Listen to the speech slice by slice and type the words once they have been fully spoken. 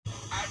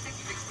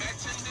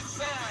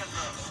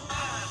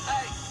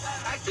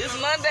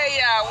It's Monday,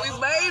 y'all. We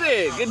made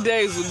it. Good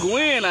days with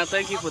Gwen. I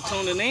thank you for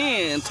tuning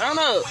in. Turn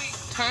up.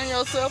 Turn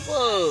yourself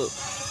up.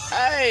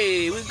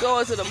 Hey, we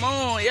going to the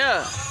moon,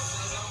 yeah.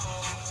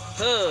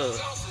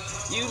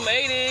 You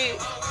made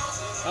it.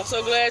 I'm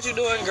so glad you're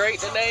doing great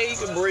today. You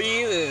can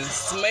breathe and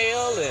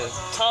smell and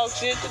talk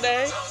shit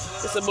today.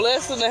 It's a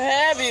blessing to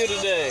have you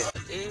today.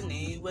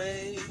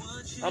 Anyway,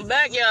 I'm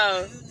back,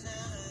 y'all.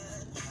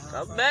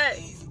 I'm back.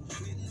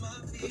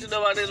 What you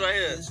know about this right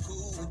here?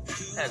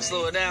 Had to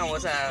slow it down one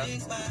time.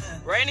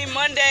 Rainy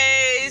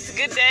Mondays,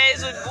 good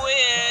days with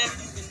Gwen.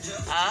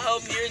 I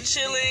hope you're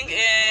chilling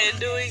and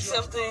doing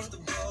something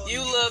you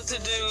love to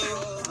do.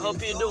 I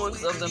hope you're doing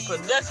something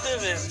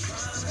productive and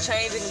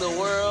changing the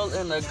world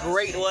in a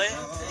great way.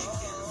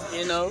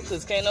 You know,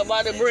 because can't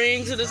nobody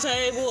bring to the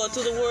table or to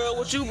the world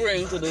what you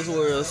bring to this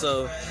world.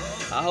 So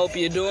I hope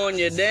you're doing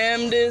your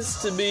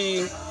damnedest to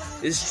be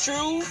as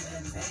true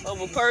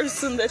of a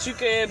person that you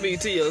can be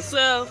to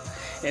yourself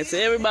and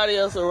to everybody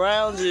else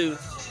around you.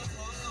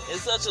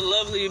 It's such a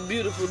lovely and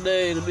beautiful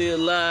day to be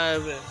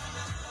alive and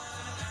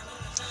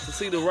to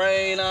see the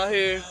rain out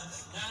here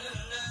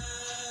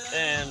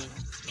and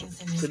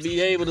to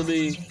be able to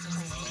be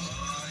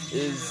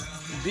as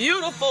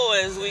beautiful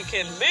as we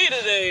can be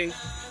today.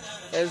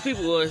 As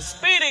people are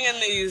speeding in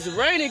these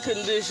rainy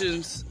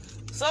conditions,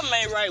 something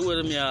ain't right with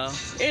them, y'all.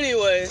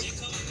 Anyway,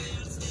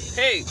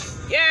 hey,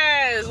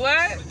 yes,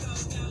 what?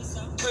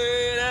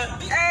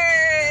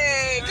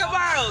 Hey, come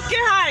on,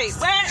 get hype,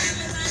 what?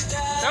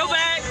 Throw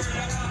back,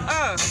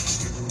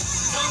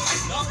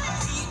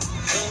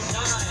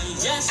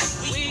 Yes,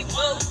 we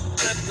will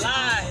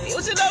fly.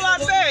 What you know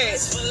about that?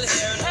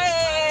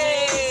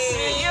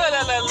 Hey, you know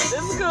that. This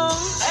is cool.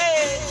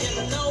 Hey,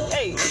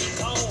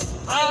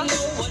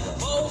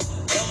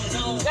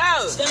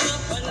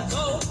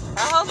 Go. I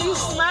hope you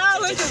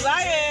smiling because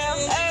I am.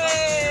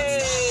 Hey.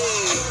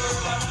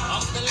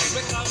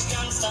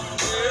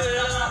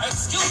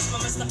 Excuse me,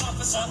 Mr.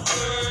 Officer.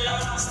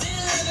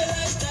 Still living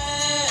like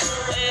that.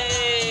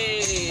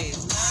 Hey.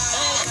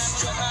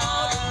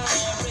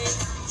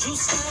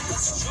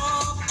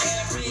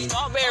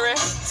 Strawberry.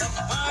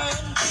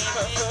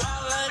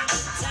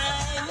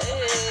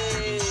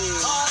 Hey.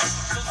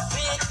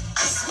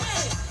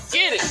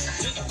 Get it.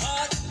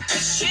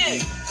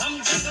 Shit.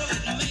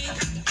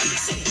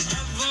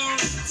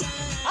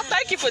 I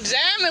thank you for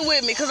jamming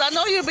with me because I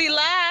know you'll be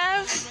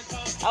live.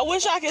 I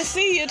wish I could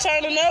see you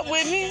turning up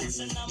with me.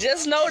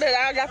 Just know that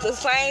I got the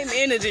same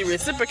energy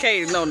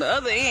reciprocating on the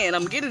other end.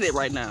 I'm getting it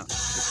right now.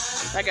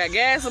 I got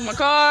gas in my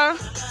car.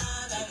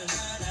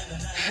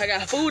 I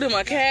got food in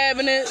my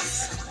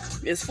cabinets.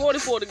 It's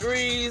 44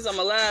 degrees. I'm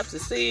alive to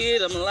see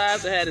it. I'm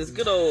alive to have this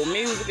good old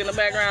music in the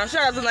background.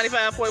 Shout out to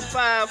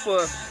 95.5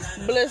 for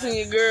blessing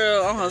your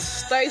girl on her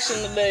station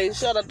today.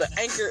 Shout out to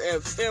Anchor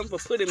FM for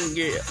putting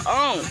me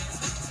on.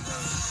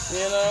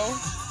 You know,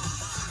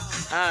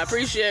 I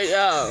appreciate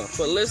y'all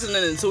for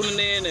listening and tuning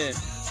in and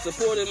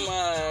supporting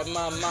my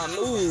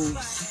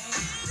moves,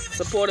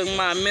 supporting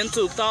my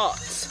mental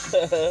thoughts.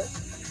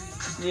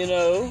 You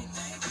know,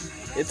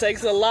 it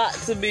takes a lot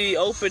to be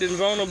open and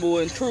vulnerable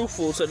and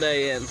truthful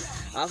today, and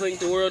I think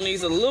the world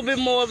needs a little bit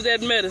more of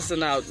that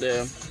medicine out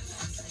there.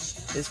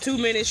 There's too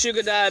many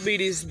sugar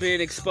diabetes being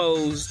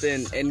exposed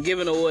and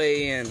given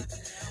away, and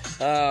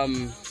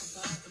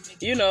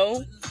you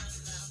know,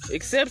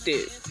 accept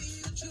it.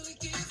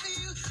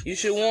 You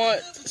should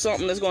want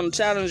something that's going to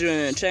challenge you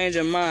and change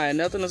your mind.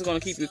 Nothing that's going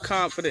to keep you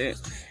comfortable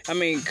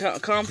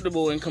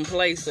and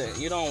complacent.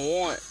 You don't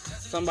want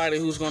somebody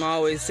who's going to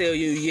always tell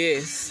you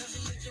yes.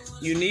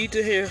 You need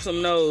to hear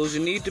some no's.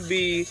 You need to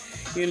be,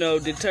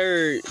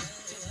 deterred.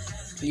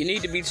 You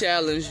need to be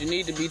challenged. You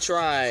need to be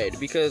tried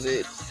because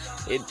it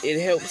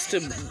helps to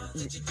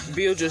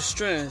build your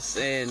strengths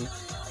and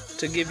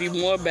to give you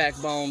more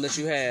backbone that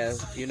you have.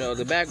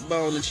 The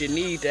backbone that you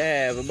need to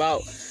have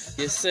about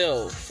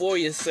yourself, for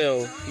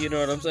yourself, you know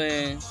what I'm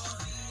saying?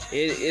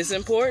 It's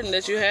important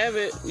that you have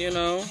it,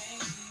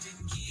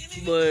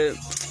 but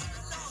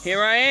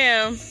here I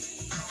am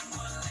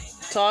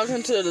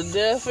talking to the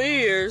deaf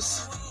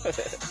ears.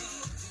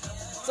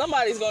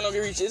 Somebody's gonna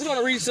reach, it's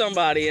gonna reach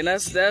somebody, and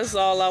that's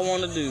all I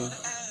want to do.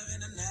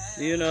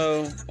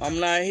 I'm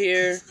not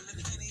here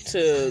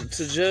to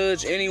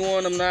judge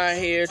anyone. I'm not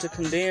here to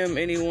condemn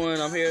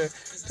anyone. I'm here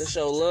to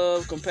show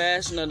love,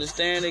 compassion,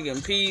 understanding,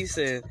 and peace,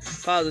 and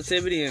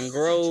positivity, and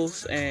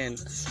growth, and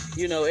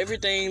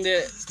everything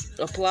that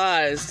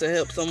applies to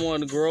help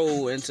someone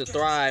grow and to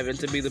thrive and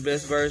to be the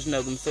best version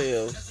of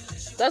themselves.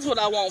 That's what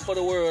I want for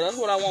the world. That's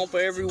what I want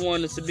for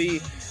everyone, is to be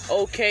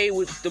okay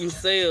with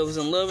themselves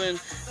and loving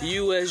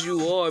you as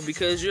you are,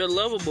 because you're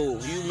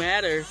lovable. You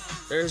matter.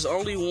 There's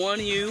only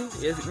one you.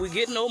 We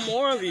get no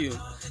more of you.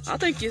 I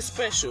think you're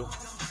special,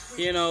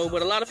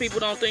 but a lot of people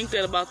don't think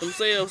that about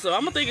themselves, so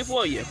I'm gonna think it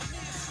for you.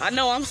 I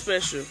know I'm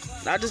special.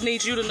 I just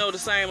need you to know the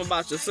same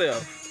about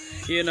yourself.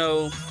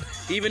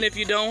 Even if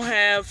you don't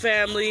have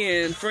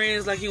family and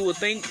friends like you would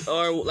think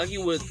or like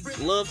you would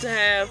love to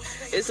have,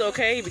 it's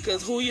okay,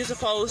 because who you're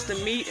supposed to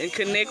meet and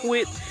connect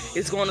with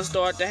is going to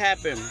start to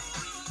happen.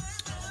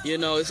 You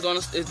know,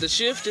 the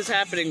shift is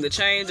happening, the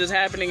change is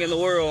happening in the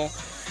world,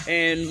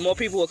 and more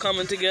people are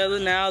coming together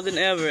now than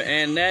ever,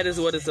 and that is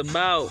what it's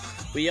about.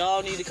 We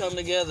all need to come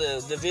together.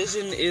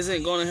 Division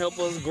isn't going to help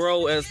us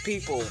grow as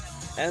people.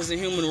 As the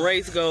human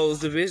race goes,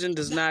 division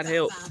does not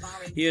help.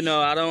 You know,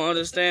 I don't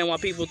understand why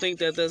people think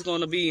that there's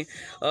going to be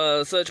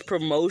such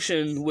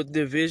promotion with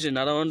division.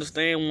 I don't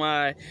understand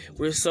why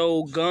we're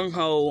so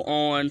gung-ho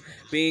on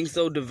being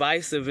so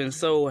divisive and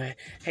so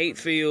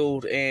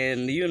hate-filled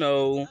and, you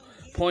know,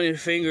 pointing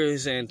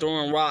fingers and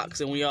throwing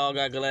rocks, and we all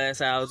got glass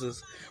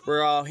houses.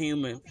 We're all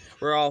human.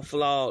 We're all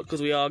flawed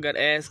because we all got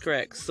ass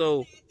cracks.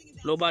 So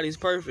nobody's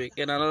perfect,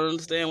 and I don't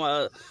understand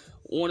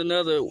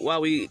why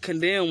we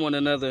condemn one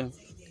another,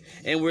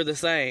 and we're the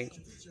same.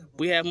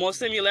 We have more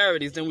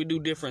similarities than we do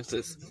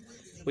differences.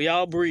 We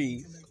all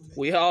breathe.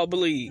 We all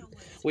bleed.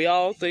 We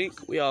all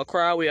think. We all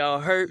cry. We all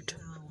hurt.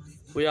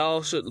 We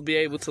all should be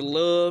able to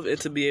love and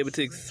to be able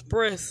to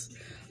express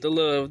the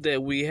love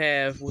that we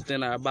have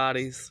within our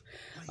bodies.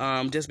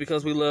 Just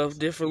because we love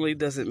differently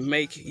doesn't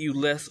make you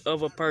less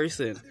of a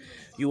person.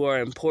 You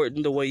are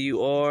important the way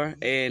you are,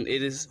 and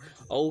it is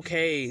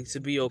okay to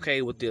be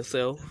okay with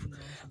yourself.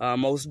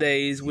 Most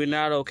days we're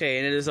not okay,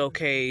 and it is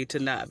okay to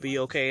not be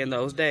okay in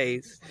those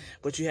days.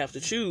 But you have to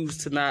choose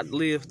to not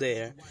live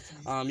there.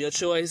 Your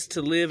choice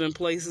to live in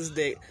places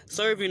that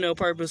serve you no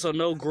purpose or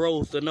no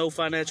growth or no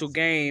financial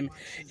gain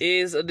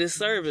is a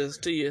disservice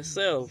to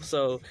yourself.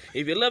 So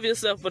if you love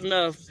yourself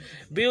enough,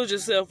 build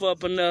yourself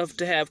up enough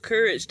to have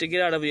courage to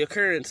get out of your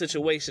current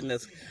situation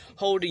that's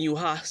holding you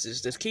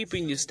hostage, that's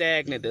keeping you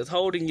stagnant, that's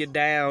holding you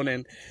down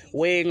and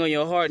weighing on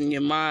your heart and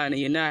your mind,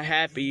 and you're not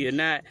happy, you're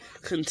not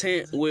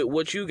content with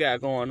what you got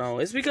going on.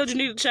 It's because you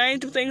need to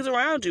change the things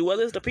around you,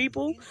 whether it's the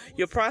people,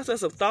 your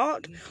process of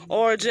thought,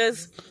 or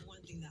just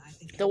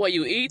the way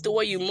you eat, the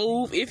way you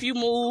move, if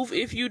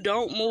you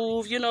don't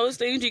move. You know, it's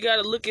things you got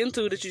to look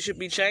into that you should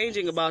be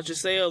changing about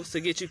yourselves to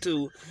get you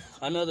to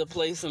another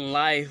place in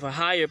life, a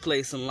higher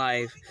place in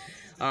life.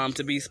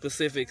 To be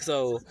specific.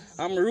 So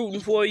I'm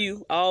rooting for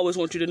you. I always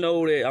want you to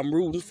know that I'm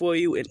rooting for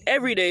you, and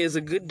every day is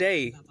a good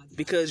day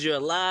because you're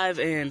alive,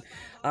 and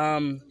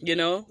you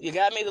know, you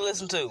got me to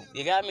listen to,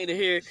 you got me to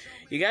hear,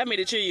 you got me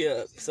to cheer you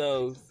up.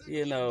 So,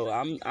 you know,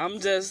 I'm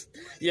just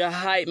your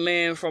hype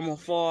man from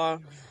afar,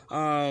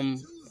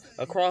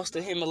 across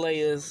the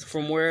Himalayas,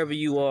 from wherever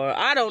you are.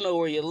 I don't know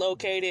where you're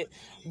located,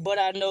 but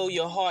I know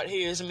your heart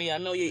hears me. I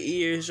know your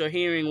ears are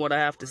hearing what I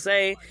have to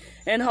say,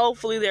 and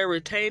hopefully they're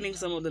retaining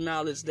some of the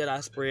knowledge that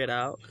I spread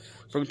out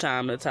from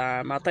time to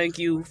time. I thank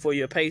you for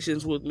your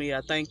patience with me.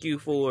 I thank you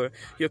for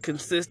your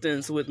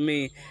consistency with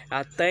me.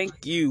 I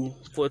thank you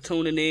for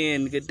tuning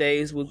in. Good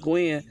Days with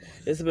Gwen.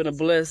 It's been a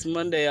blessed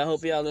Monday. I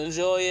hope y'all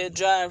enjoy it.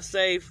 Drive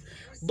safe.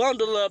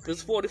 Bundle up.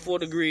 It's 44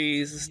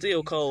 degrees. It's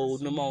still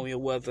cold. Pneumonia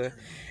weather.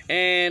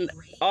 And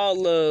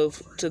all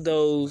love to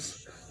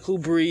those who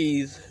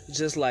breathe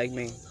just like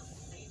me.